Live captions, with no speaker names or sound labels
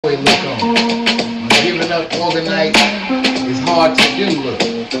Look on. Giving up Orgonite is hard to do. Look. You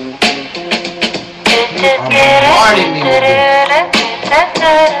are bombarding me with it.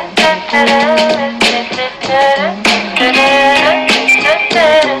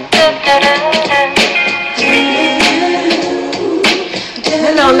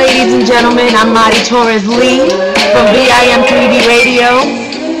 Hello, ladies and gentlemen. I'm Marty Torres Lee from VIM 3D Radio.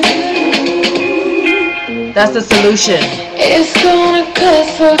 That's the solution. It's gonna cut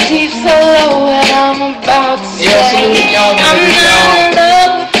so deep, so low, and I'm about to say I'm not in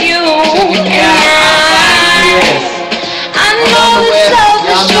love with you. I know it's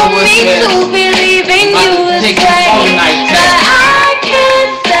selfish for me to believe in you this way, but I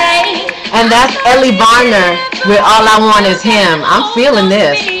can't say. And that's Ellie Varner with All I Want Is Him. I'm feeling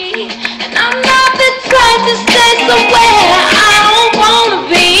this. And I'm not the type to stay somewhere I don't wanna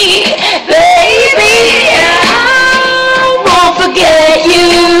be, baby. Forget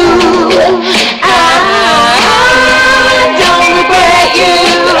you. I don't regret you.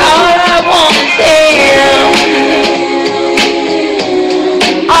 All I want is him.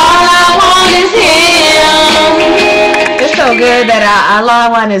 All I want is him. It's so good that all I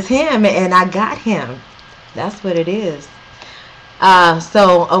want is him, and I got him. That's what it is.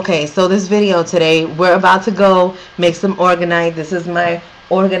 So this video today, we're about to go make some Orgonite. This is my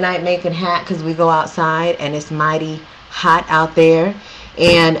Orgonite making hat because we go outside and it's mighty hot out there,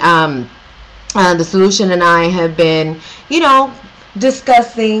 and the solution and I have been,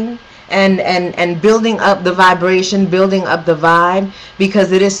 discussing and building up the vibration, building up the vibe,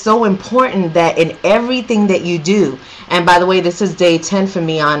 because it is so important that in everything that you do, and by the way, this is day 10 for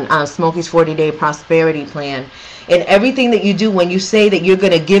me on Smokey's 40-day prosperity plan. In everything that you do, when you say that you're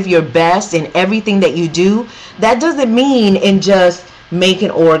going to give your best in everything that you do, that doesn't mean in just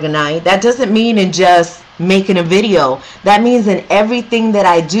making Orgonite. That doesn't mean in just making a video. That means in everything that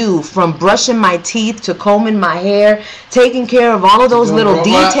I do, from brushing my teeth to combing my hair, taking care of all of those little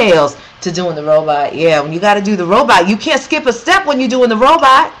details, to doing the robot. Yeah, when you got to do the robot, you can't skip a step when you're doing the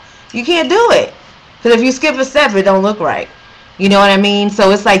robot. You can't do it, because if you skip a step, it don't look right. You know what I mean? So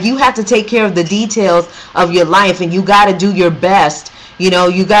it's like you have to take care of the details of your life, and you got to do your best. You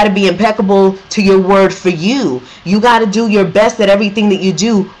got to be impeccable to your word for you. You got to do your best at everything that you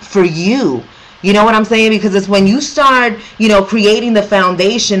do for you. You know what I'm saying? Because it's when you start, creating the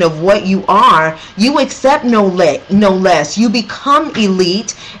foundation of what you are, you accept no less. You become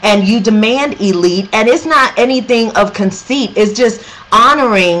elite and you demand elite. And it's not anything of conceit. It's just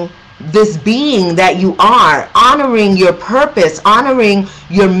honoring this being that you are, honoring your purpose, honoring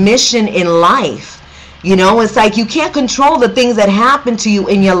your mission in life. It's like you can't control the things that happen to you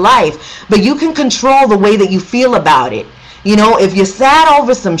in your life, but you can control the way that you feel about it. If you're sad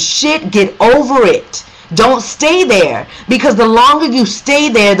over some shit, get over it. Don't stay there, because the longer you stay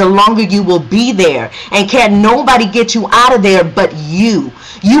there, the longer you will be there. And can't nobody get you out of there but you.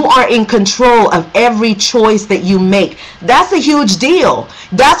 You are in control of every choice that you make. That's a huge deal.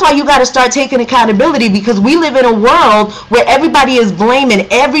 That's why you got to start taking accountability, because we live in a world where everybody is blaming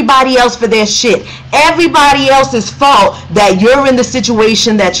everybody else for their shit. Everybody else's fault that you're in the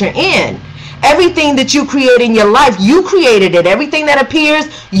situation that you're in. Everything that you create in your life, you created it. Everything that appears,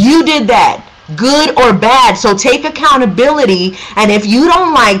 you did that, good or bad. So take accountability, and if you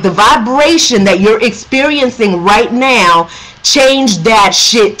don't like the vibration that you're experiencing right now, change that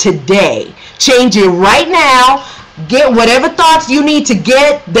shit today. Change it right now. Get whatever thoughts you need to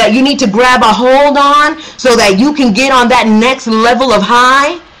get, that you need to grab a hold on, so that you can get on that next level of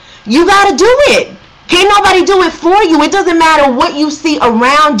high. You got to do it. Can't nobody do it for you. It doesn't matter what you see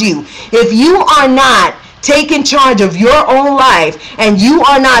around you. If you are not taking charge of your own life, and you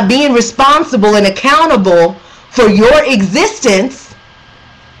are not being responsible and accountable for your existence,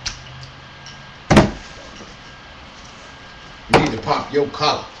 you need to pop your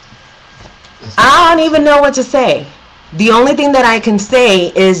collar. I don't even know what to say. The only thing that I can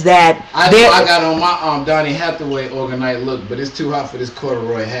say is that I got on my Donny Hathaway Orgonite look, but it's too hot for this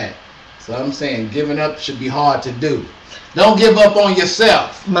corduroy hat. So I'm saying giving up should be hard to do. Don't give up on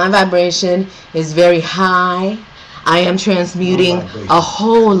yourself. My vibration is very high. I am transmuting a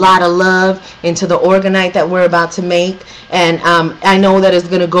whole lot of love into the Orgonite that we're about to make. And I know that it's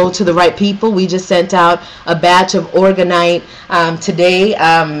going to go to the right people. We just sent out a batch of Orgonite today.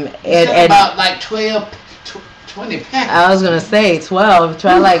 About like 20 packages. I was going to say 12.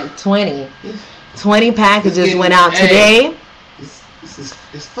 Try like 20. 20 packages went out today.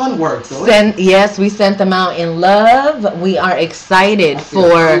 It's fun work though. Yes, we sent them out in love. We are excited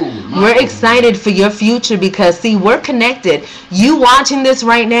we're excited for your future because see, we're connected. You watching this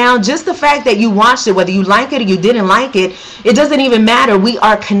right now, just the fact that you watched it, whether you like it or you didn't like it, it doesn't even matter. We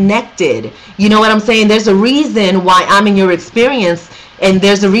are connected. You know what I'm saying? There's a reason why I'm in your experience and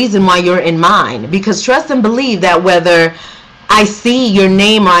there's a reason why you're in mine. Because trust and believe that whether I see your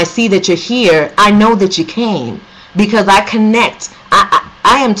name or I see that you're here, I know that you came because I connect.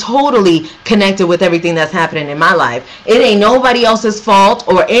 I am totally connected with everything that's happening in my life. It ain't nobody else's fault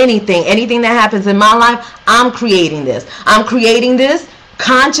or anything. Anything that happens in my life, I'm creating this. I'm creating this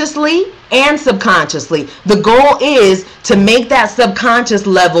consciously and subconsciously. The goal is to make that subconscious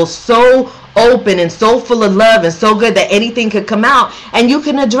level so open and so full of love and so good that anything could come out and you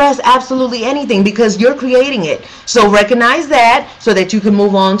can address absolutely anything because you're creating it. So recognize that so that you can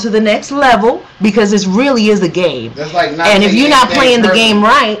move on to the next level because this really is a game. That's like and if you're not playing the game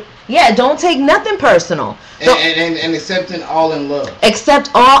right, don't take nothing personal. And accepting all in love. Accept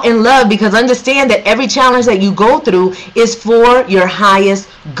all in love because understand that every challenge that you go through is for your highest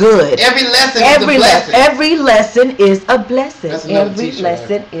good. Every lesson is a blessing. Every lesson is a blessing. That's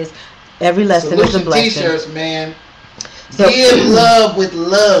another Every lesson is a blessing. T-shirts, man. So, give love with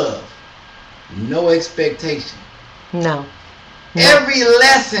love. No expectation. No. Every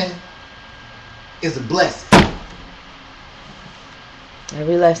lesson is a blessing.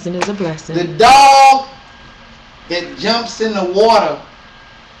 Every lesson is a blessing. The dog that jumps in the water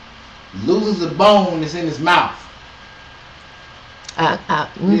loses a bone that's in his mouth.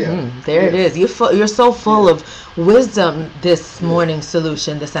 There it is. You're so full of wisdom this morning.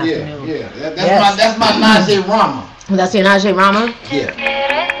 Solution this afternoon. That's my Najee Rama. That's your Najee Rama. Yeah.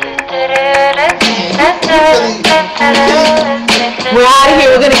 We're out of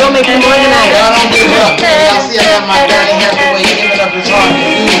here. We're gonna go make some more tonight. Y'all don't give up. Y'all see I got my dirty Hathaway giving up his heart to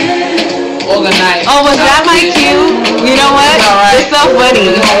you. Orgonite. Oh, was that my cue? You know what? It's all right. It's so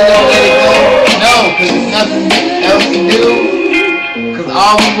funny. We don't let it go. No, because there's nothing else to do.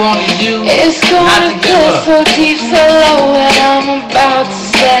 All we want is you. It's gonna go so deep, so low, what I'm about to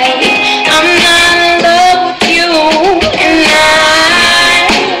say.